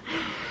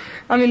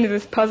 I'm into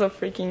this puzzle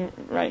freaking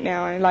right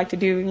now. I like to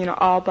do,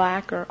 all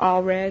black or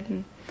all red,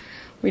 and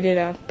we did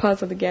a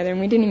puzzle together,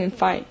 and we didn't even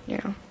fight,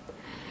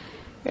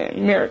 A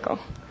miracle.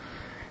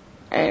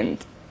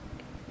 And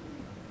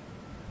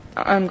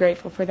I'm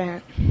grateful for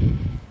that.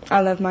 I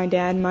love my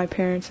dad and my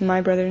parents and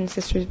my brothers and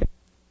sisters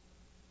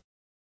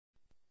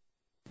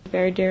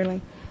very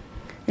dearly.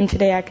 And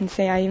today I can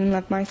say I even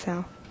love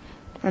myself.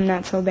 I'm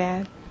not so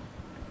bad.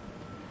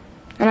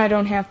 And I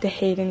don't have to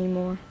hate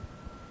anymore.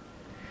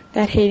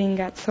 That hating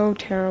got so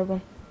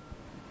terrible.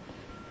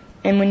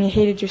 And when you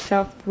hated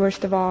yourself,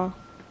 worst of all,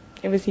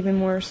 it was even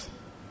worse.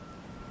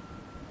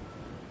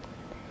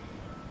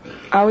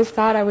 I always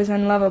thought I was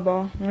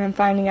unlovable, and I'm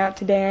finding out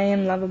today I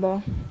am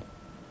lovable.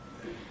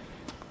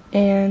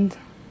 And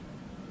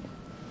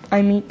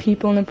I meet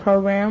people in the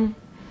program,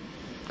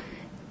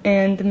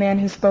 and the man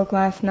who spoke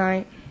last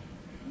night,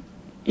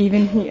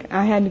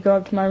 I had to go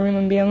up to my room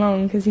and be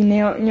alone because he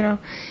nailed,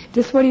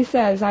 just what he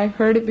says. I've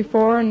heard it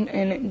before and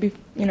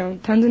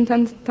tons and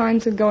tons of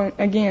times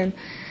again.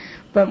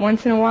 But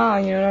once in a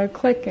while, it'll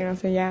click and I'll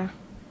say, yeah.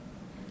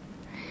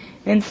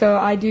 And so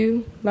I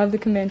do love the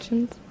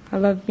conventions. I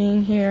love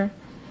being here.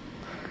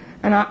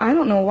 And I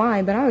don't know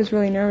why, but I was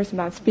really nervous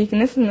about speaking.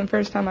 This isn't the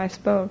first time I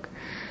spoke.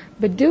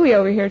 But Dewey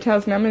over here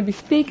tells me I'm going to be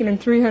speaking in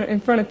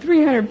front of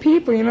 300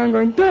 people, I'm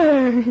going,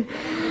 dang,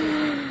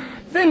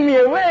 send me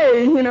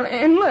away,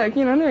 and look,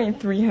 there ain't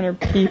 300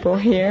 people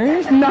here.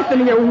 There's nothing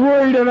to get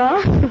worried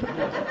about.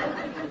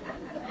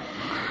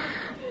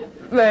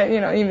 But,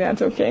 even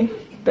that's okay.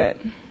 But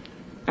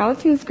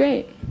Alatene's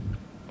great.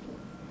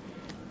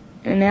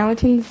 And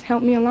Alatene's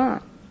helped me a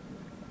lot.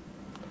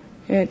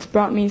 It's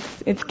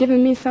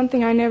given me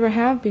something I never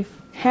had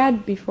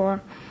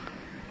before.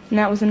 And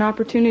that was an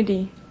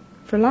opportunity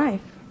for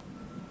life.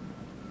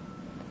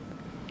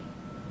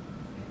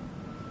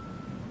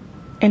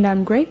 And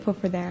I'm grateful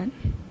for that.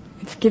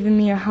 It's given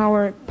me a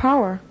higher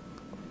power.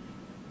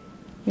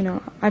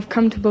 I've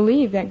come to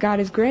believe that God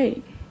is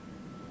great.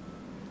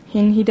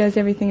 And He does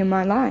everything in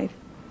my life.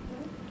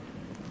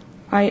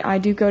 I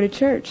do go to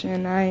church,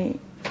 and I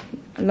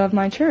love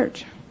my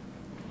church.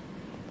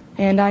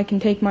 And I can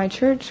take my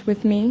church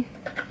with me,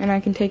 and I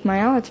can take my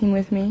Alatene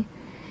with me,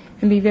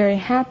 and be very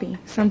happy.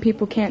 Some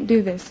people can't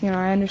do this,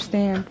 I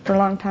understand. For a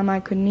long time I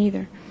couldn't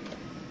either.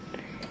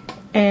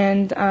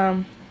 And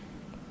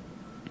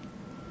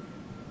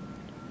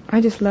I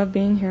just love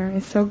being here.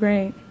 It's so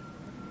great.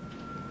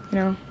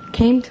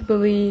 Came to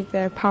believe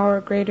that a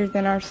power greater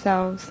than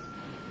ourselves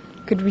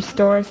could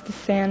restore us to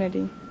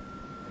sanity.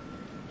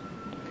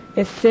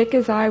 As sick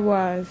as I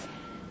was,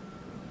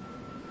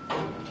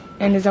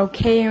 and as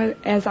okay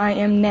as I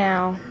am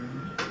now,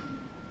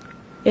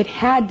 it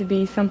had to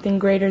be something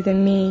greater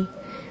than me,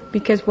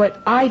 because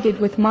what I did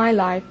with my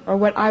life, or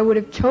what I would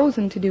have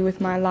chosen to do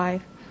with my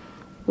life,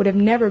 would have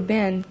never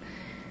been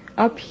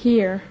up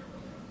here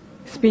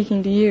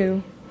speaking to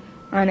you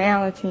on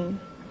Alatene.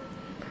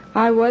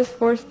 I was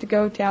forced to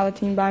go to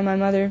Alatene by my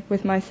mother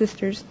with my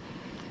sisters,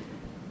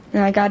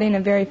 and I got in a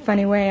very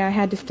funny way. I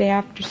had to stay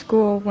after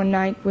school one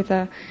night with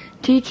a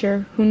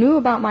teacher who knew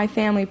about my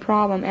family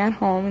problem at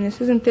home, and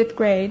this is in 5th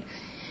grade,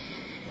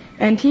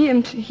 and he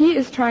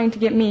is trying to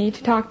get me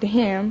to talk to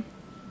him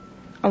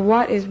of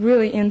what is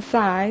really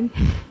inside,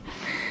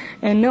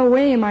 and no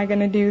way am I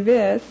going to do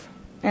this.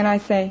 And I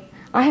say,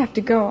 I have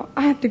to go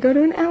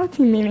to an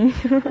Alatene meeting.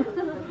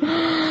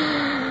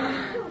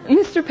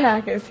 Mr.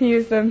 Packus, he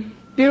is a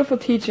beautiful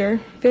teacher,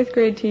 5th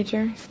grade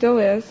teacher, still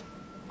is.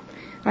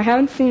 I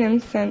haven't seen him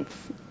since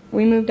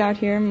we moved out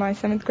here in my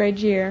 7th grade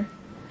year.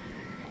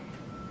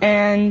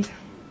 And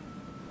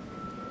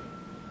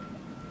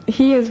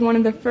he is one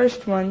of the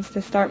first ones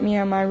to start me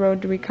on my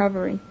road to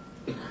recovery.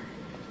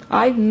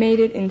 I've made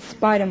it in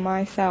spite of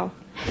myself.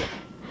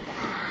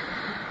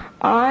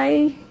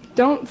 I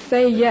don't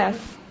say yes,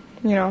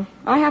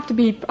 I have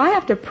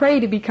to pray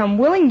to become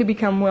willing to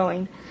become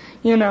willing,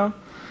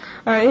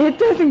 it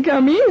doesn't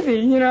come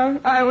easy,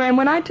 and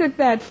when I took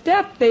that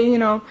step, they,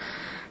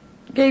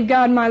 gave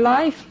God my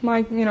life,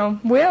 my,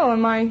 will,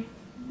 and my,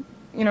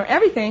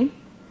 everything.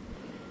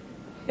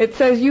 It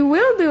says you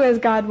will do as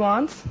God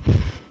wants,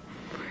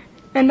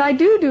 and I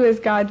do as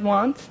God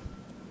wants,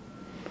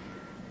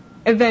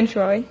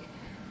 eventually.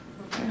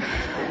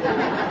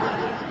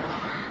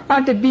 I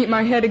have to beat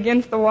my head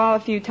against the wall a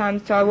few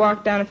times till I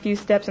walk down a few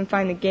steps and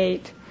find the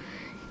gate,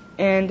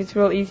 and it's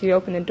real easy to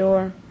open the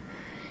door.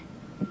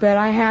 But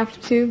I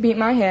have to beat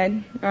my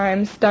head.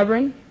 I'm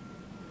stubborn,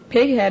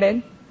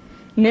 pig-headed,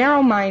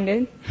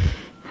 narrow-minded.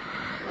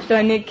 Should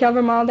I Nick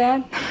Kelver all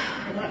Dad?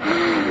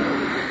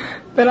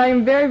 But I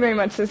am very, very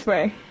much this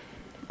way.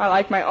 I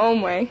like my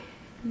own way.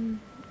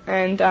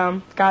 And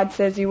God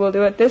says you will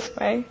do it this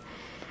way.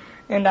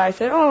 And I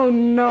said, oh,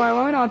 no, I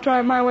won't. I'll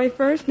try it my way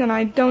first. And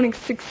I don't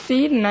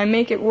succeed, and I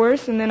make it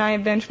worse. And then I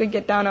eventually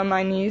get down on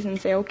my knees and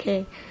say,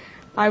 okay,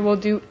 I will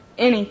do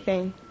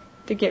anything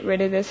to get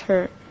rid of this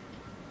hurt.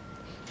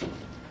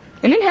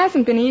 And it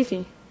hasn't been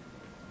easy.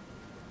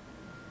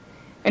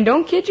 And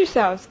don't kid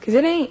yourselves, because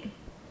it ain't.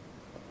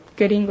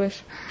 Good English.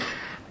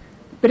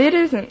 But it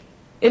isn't.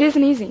 It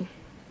isn't easy.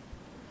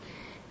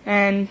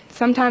 And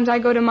sometimes I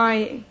go to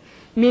my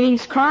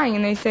meetings crying,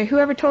 and they say,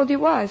 whoever told you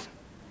it was?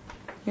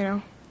 You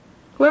know,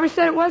 whoever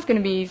said it was going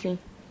to be easy?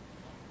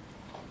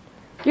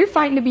 You're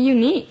fighting to be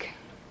unique,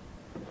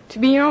 to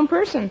be your own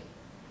person.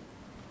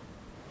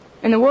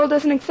 And the world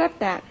doesn't accept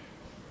that.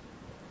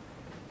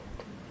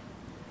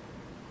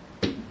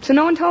 So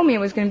no one told me it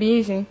was going to be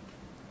easy.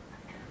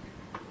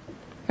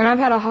 And I've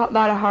had a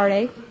lot of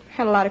heartache,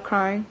 had a lot of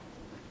crying,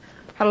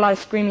 had a lot of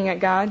screaming at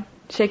God,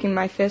 shaking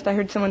my fist. I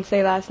heard someone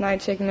say last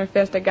night, shaking their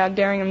fist at God,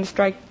 daring him to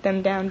strike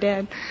them down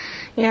dead.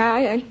 Yeah,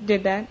 I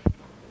did that.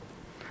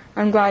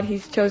 I'm glad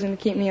he's chosen to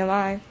keep me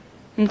alive.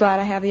 I'm glad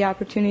I have the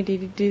opportunity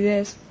to do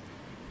this.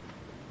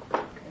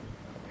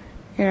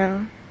 You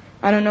know,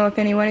 I don't know if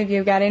any one of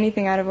you got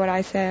anything out of what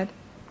I said.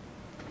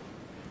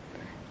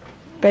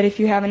 But if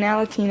you have an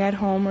Alateen at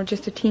home or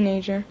just a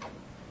teenager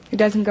who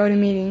doesn't go to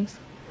meetings,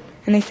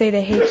 and they say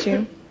they hate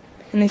you,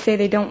 and they say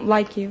they don't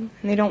like you,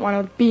 and they don't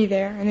want to be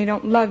there, and they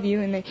don't love you,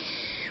 and they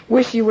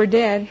wish you were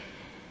dead,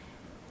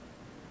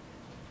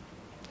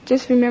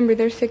 just remember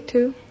they're sick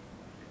too.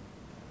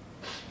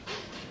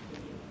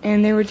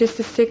 And they were just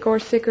as sick or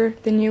sicker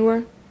than you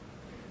were,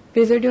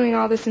 because they're doing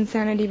all this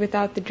insanity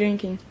without the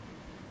drinking.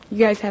 You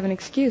guys have an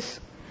excuse.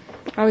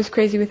 I was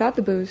crazy without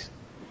the booze.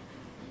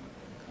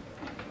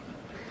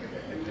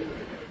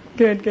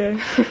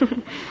 Good.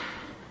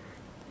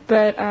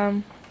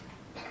 But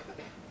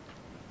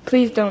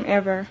please don't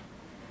ever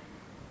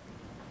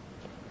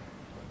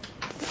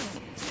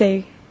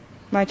say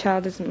my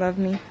child doesn't love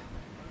me,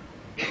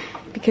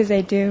 because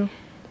they do.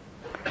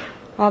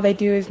 All they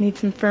do is need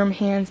some firm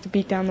hands to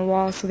beat down the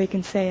wall so they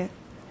can say it.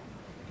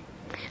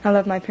 I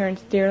love my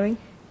parents dearly,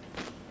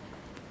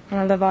 and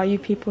I love all you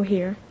people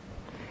here.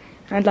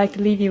 I'd like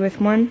to leave you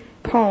with one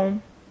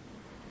poem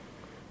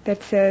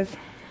that says,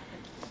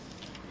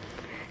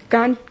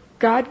 God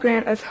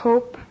grant us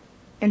hope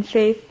and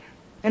faith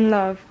and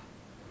love,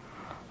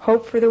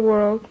 hope for the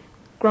world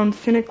grown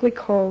cynically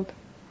cold,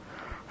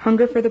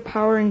 hunger for the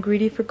power and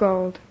greedy for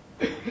gold,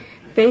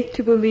 faith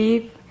to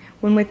believe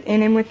when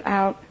within and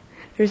without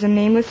there's a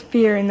nameless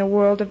fear in the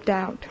world of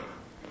doubt.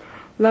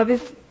 Love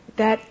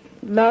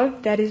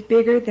that is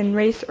bigger than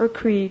race or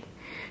creed,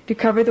 to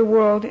cover the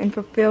world and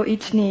fulfill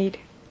each need.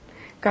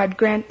 God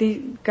grant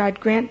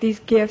these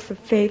gifts of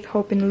faith,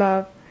 hope, and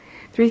love,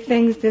 3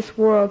 things this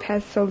world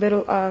has so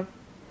little of.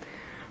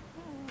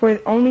 For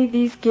only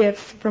these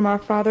gifts from our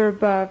Father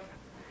above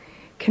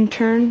can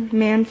turn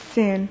man's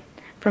sin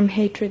from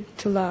hatred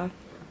to love.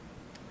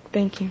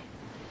 Thank you.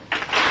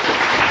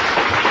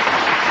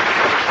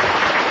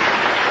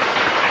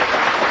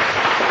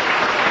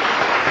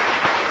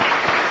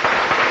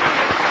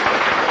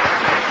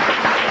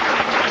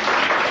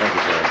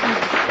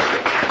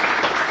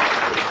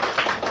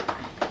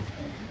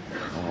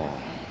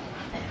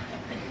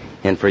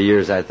 And for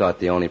years I thought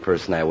the only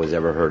person I was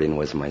ever hurting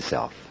was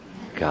myself.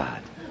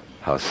 God,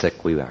 how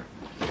sick we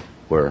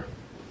were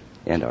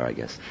and are, I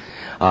guess.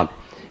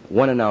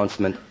 One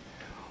announcement.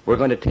 We're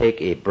going to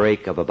take a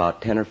break of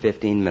about 10 or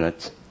 15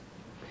 minutes,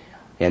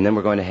 and then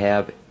we're going to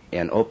have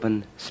an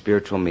open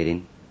spiritual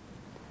meeting,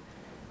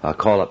 a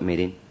call-up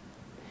meeting.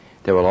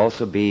 There will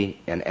also be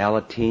an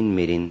Alateen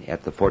meeting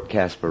at the Fort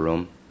Casper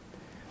room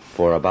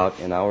for about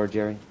an hour,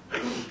 Jerry?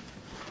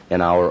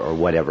 An hour or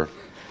whatever.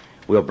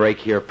 We'll break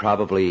here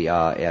probably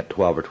at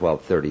 12 or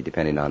 12:30,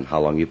 depending on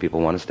how long you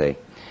people want to stay.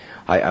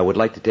 I would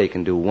like to take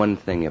and do one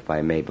thing, if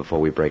I may, before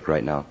we break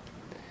right now.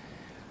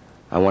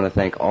 I want to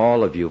thank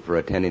all of you for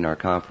attending our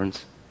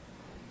conference.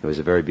 It was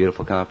a very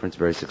beautiful conference,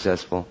 very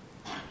successful.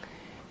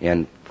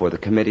 And for the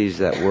committees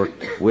that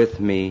worked with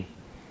me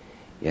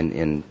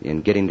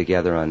in getting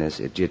together on this,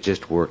 it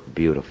just worked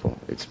beautiful.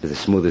 It's the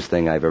smoothest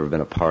thing I've ever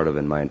been a part of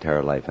in my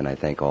entire life, and I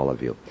thank all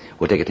of you.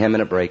 We'll take a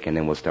 10-minute break, and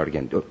then we'll start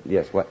again. Oh,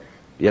 yes, what?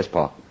 Yes,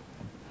 Paul.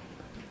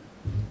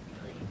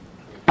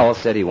 Paul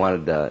said he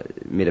wanted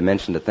me to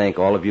mention to thank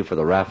all of you for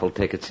the raffle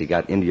tickets. He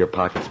got into your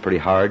pockets pretty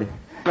hard.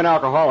 I'm an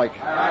alcoholic.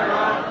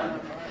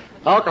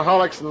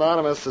 Alcoholics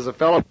Anonymous is a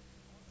fellow...